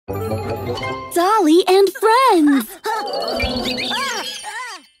Dolly and Friends!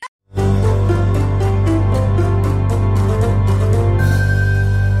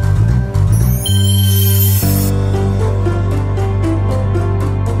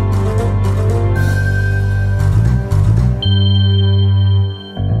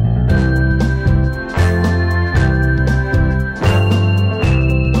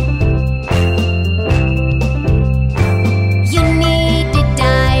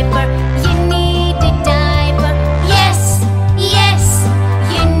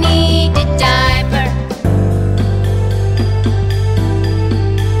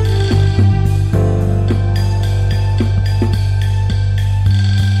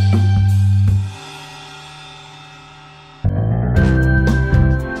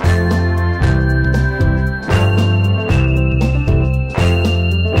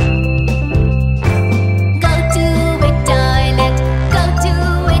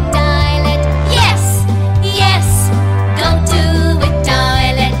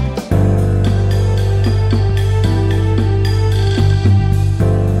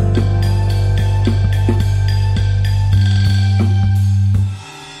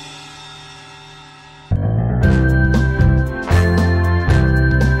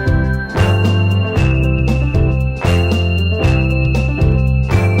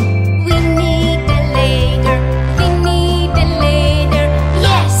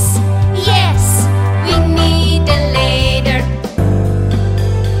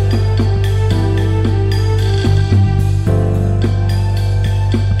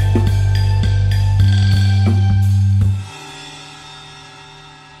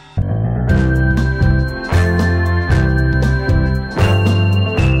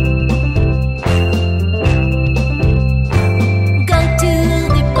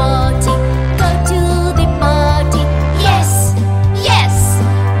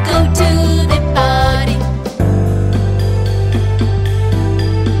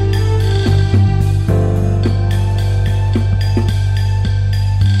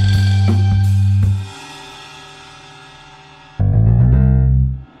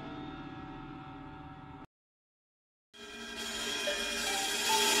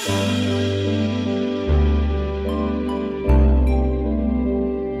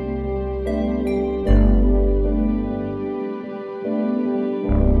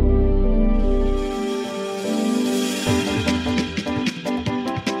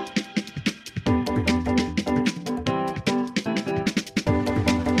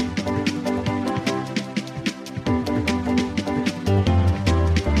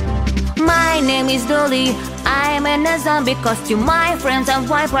 My name is Dolly, I'm in a zombie costume. My friends are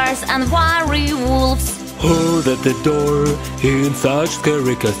vipers and werewolves. Hold at the door in such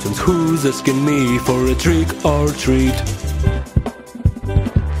scary costumes. Who's asking me for a trick or treat?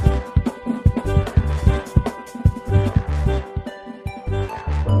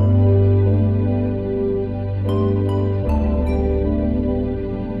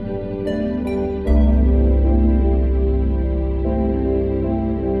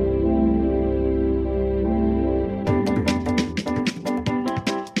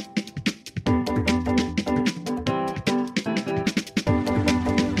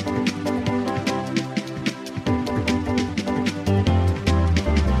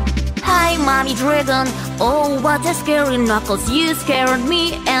 Mommy Dragon, oh what a scary knuckles. You scared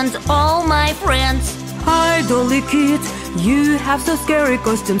me and all my friends. Hi Dolly Kid, you have so scary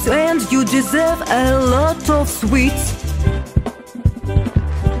costumes and you deserve a lot of sweets.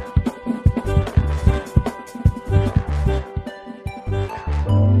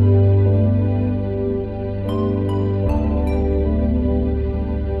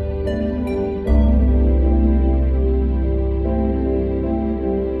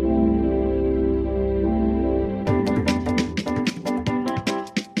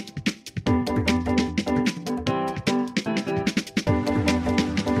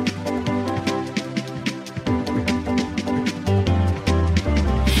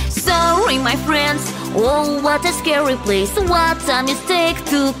 My friends, oh what a scary place. What a mistake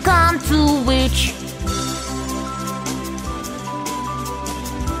to come to which.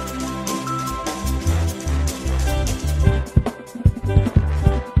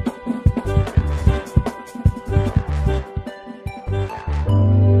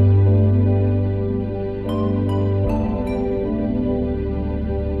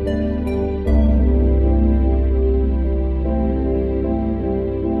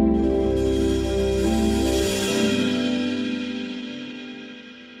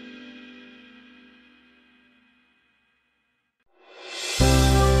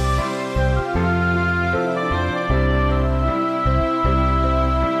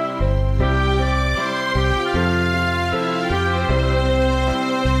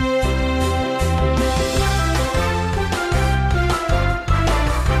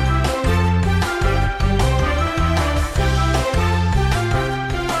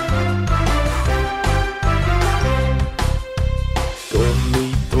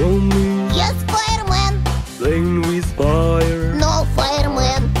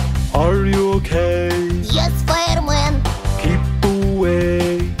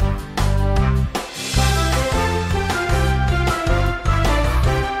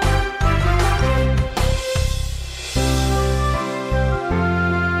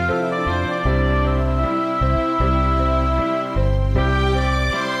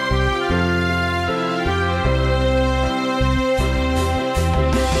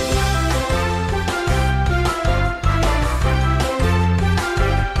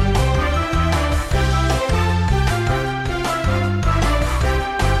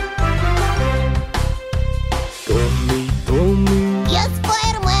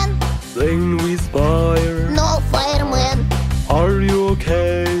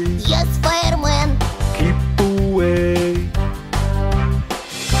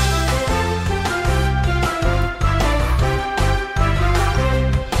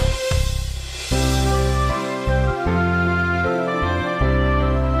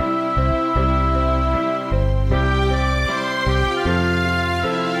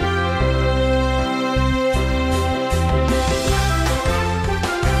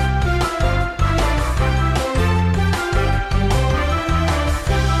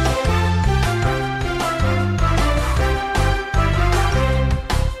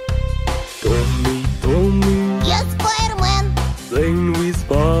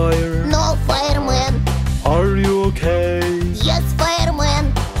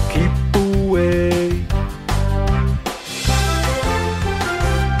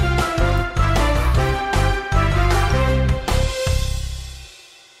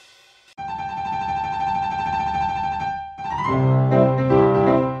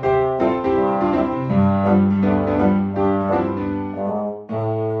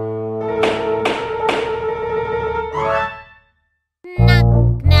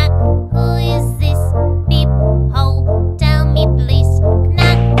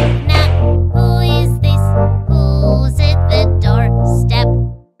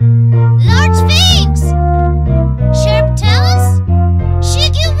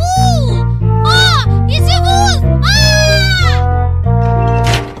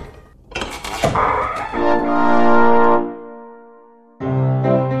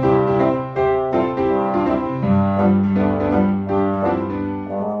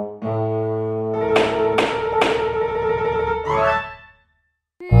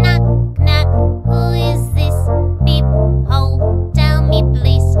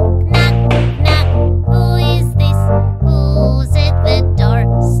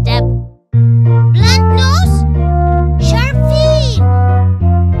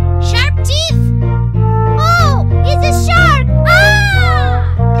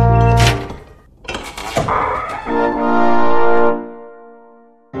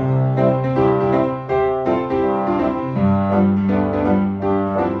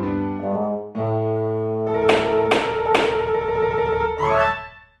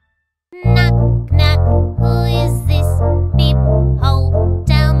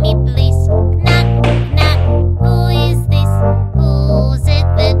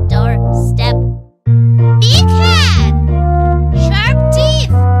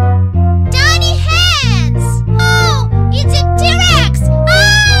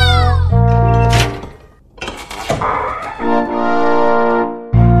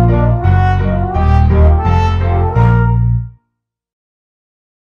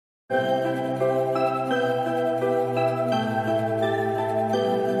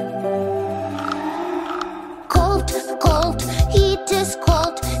 Cold, cold, it is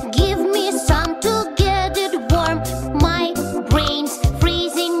cold. Give me some to get it warm. My brain's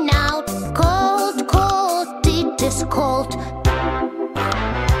freezing out. Cold, cold, it is cold.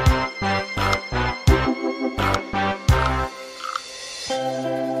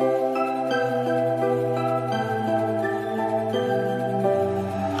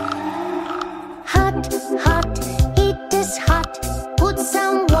 Hot, hot, it is hot. Put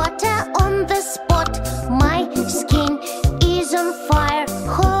some water on the spot. My skin is on fire.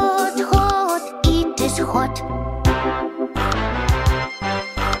 Hot, hot, it is hot.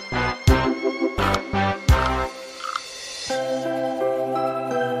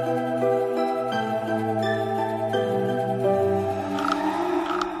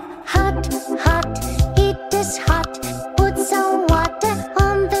 Hot, hot, it is hot. Put some water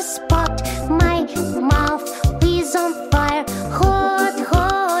on the spot. My mouth is on fire. Hot,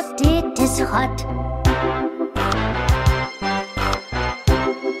 hot, it is hot.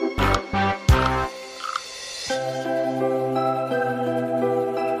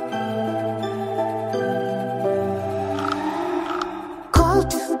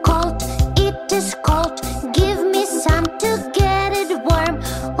 Cold, cold, it is cold. Give me some to get it warm.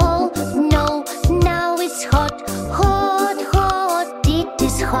 Oh no, now it's hot. Hot, hot, it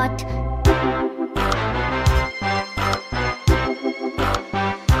is hot.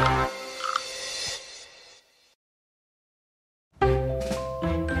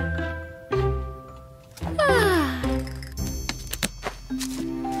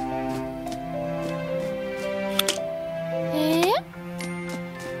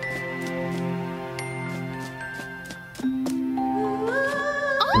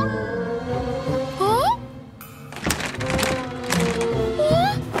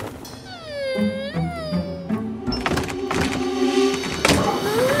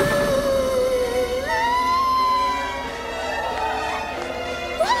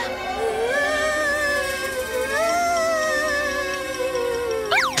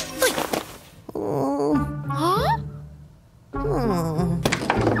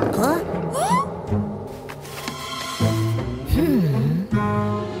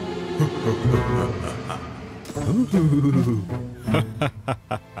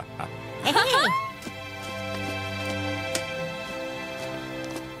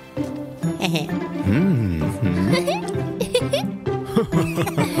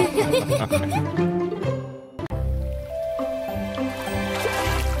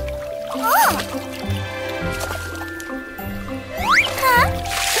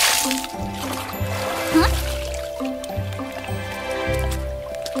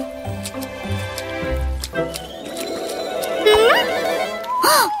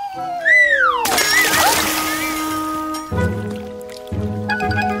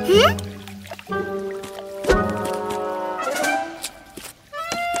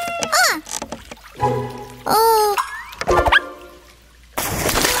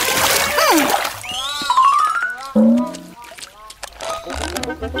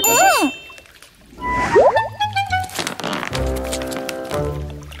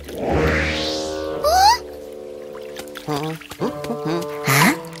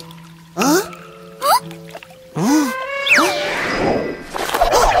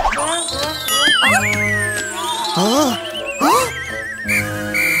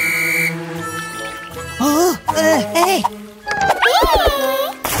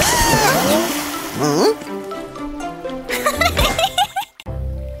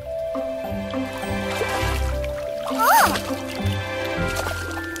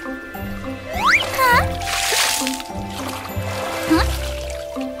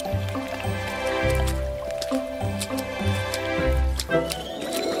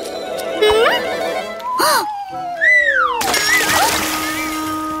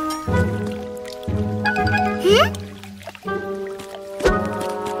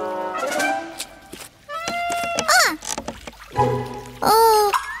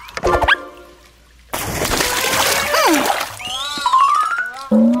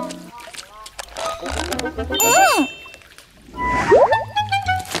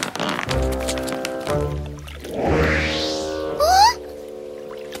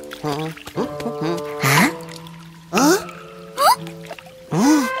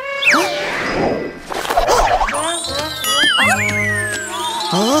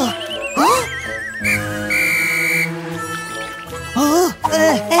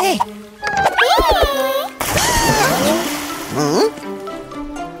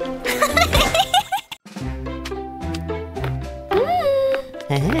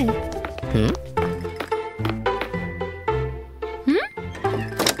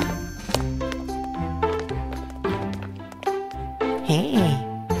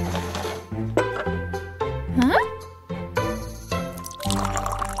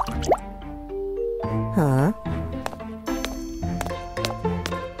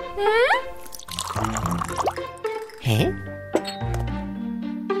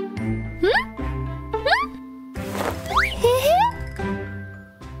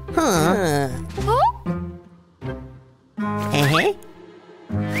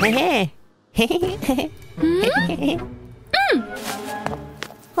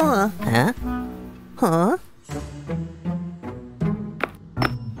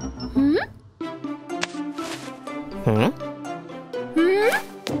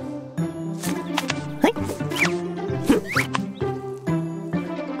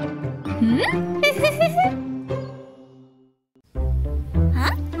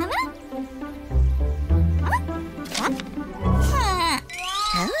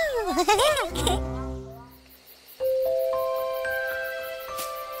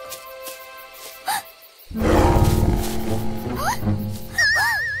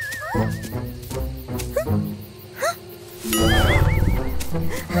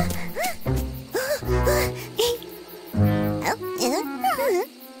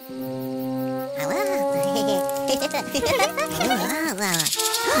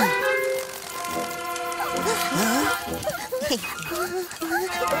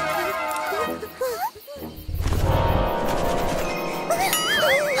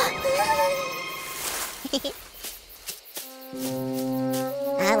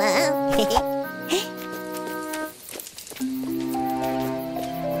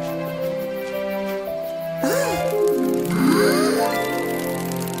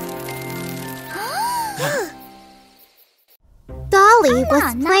 Dolly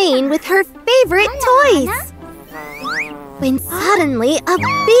was playing with her favorite toys when suddenly a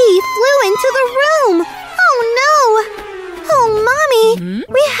bee flew into the room. Oh no! Oh, Mommy!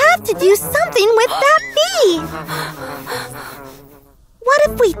 We have to do something with that bee! What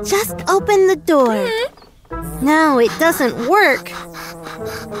if we just open the door? No, it doesn't work.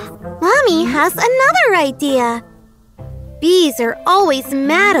 Mommy has another idea. Bees are always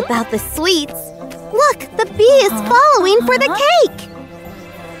mad about the sweets. Look, the bee is following for the cake.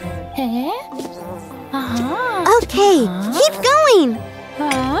 Okay, keep going.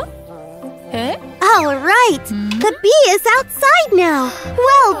 All right, the bee is outside now.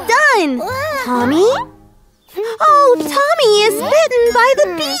 Well done. Tommy? Oh, Tommy is bitten by the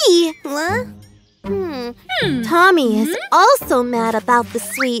bee. Tommy is also mad about the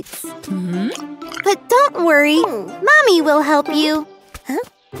sweets. But don't worry, Mommy will help you. Huh?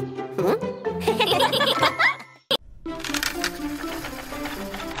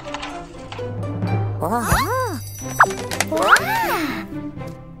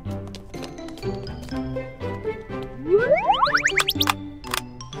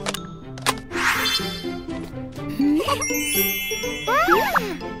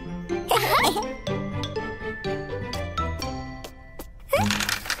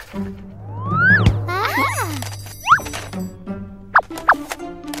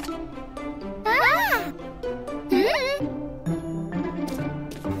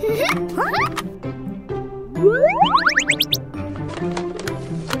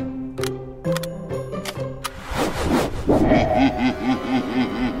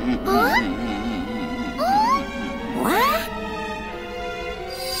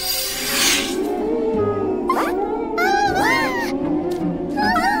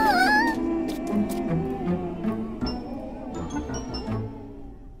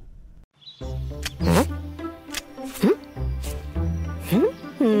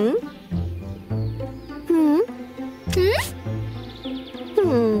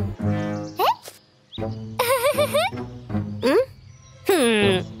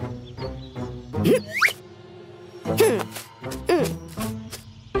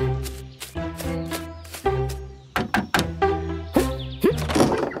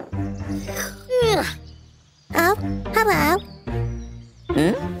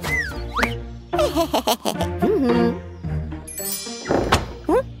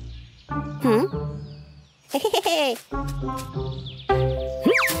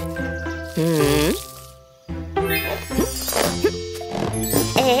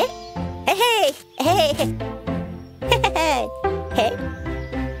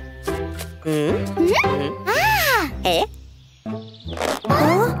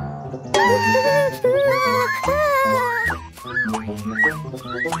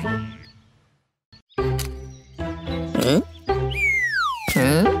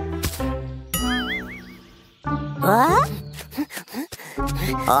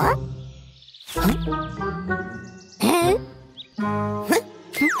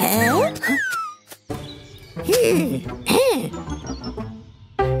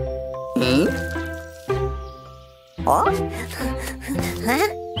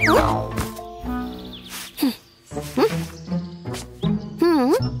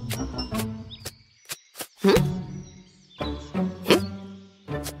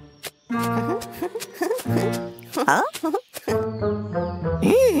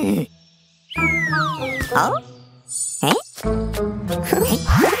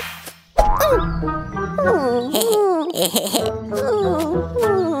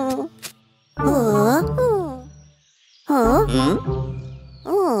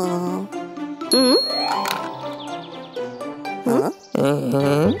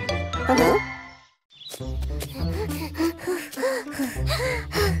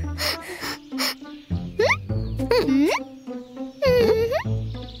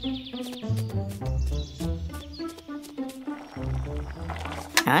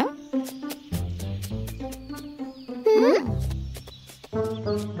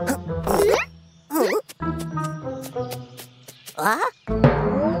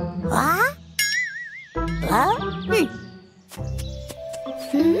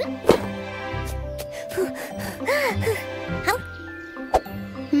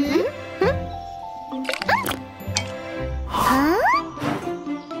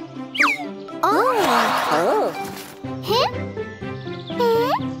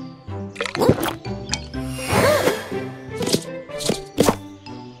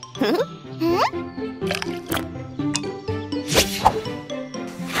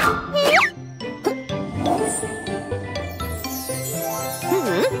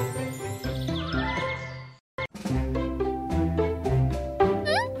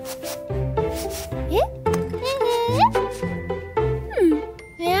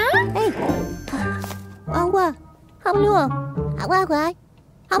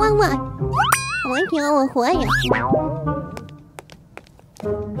 听我活呀！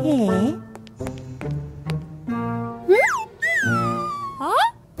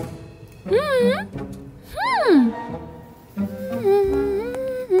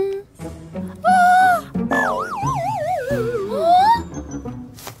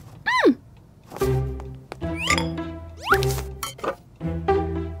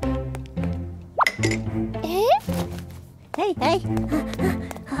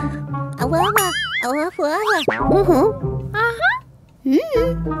我活了，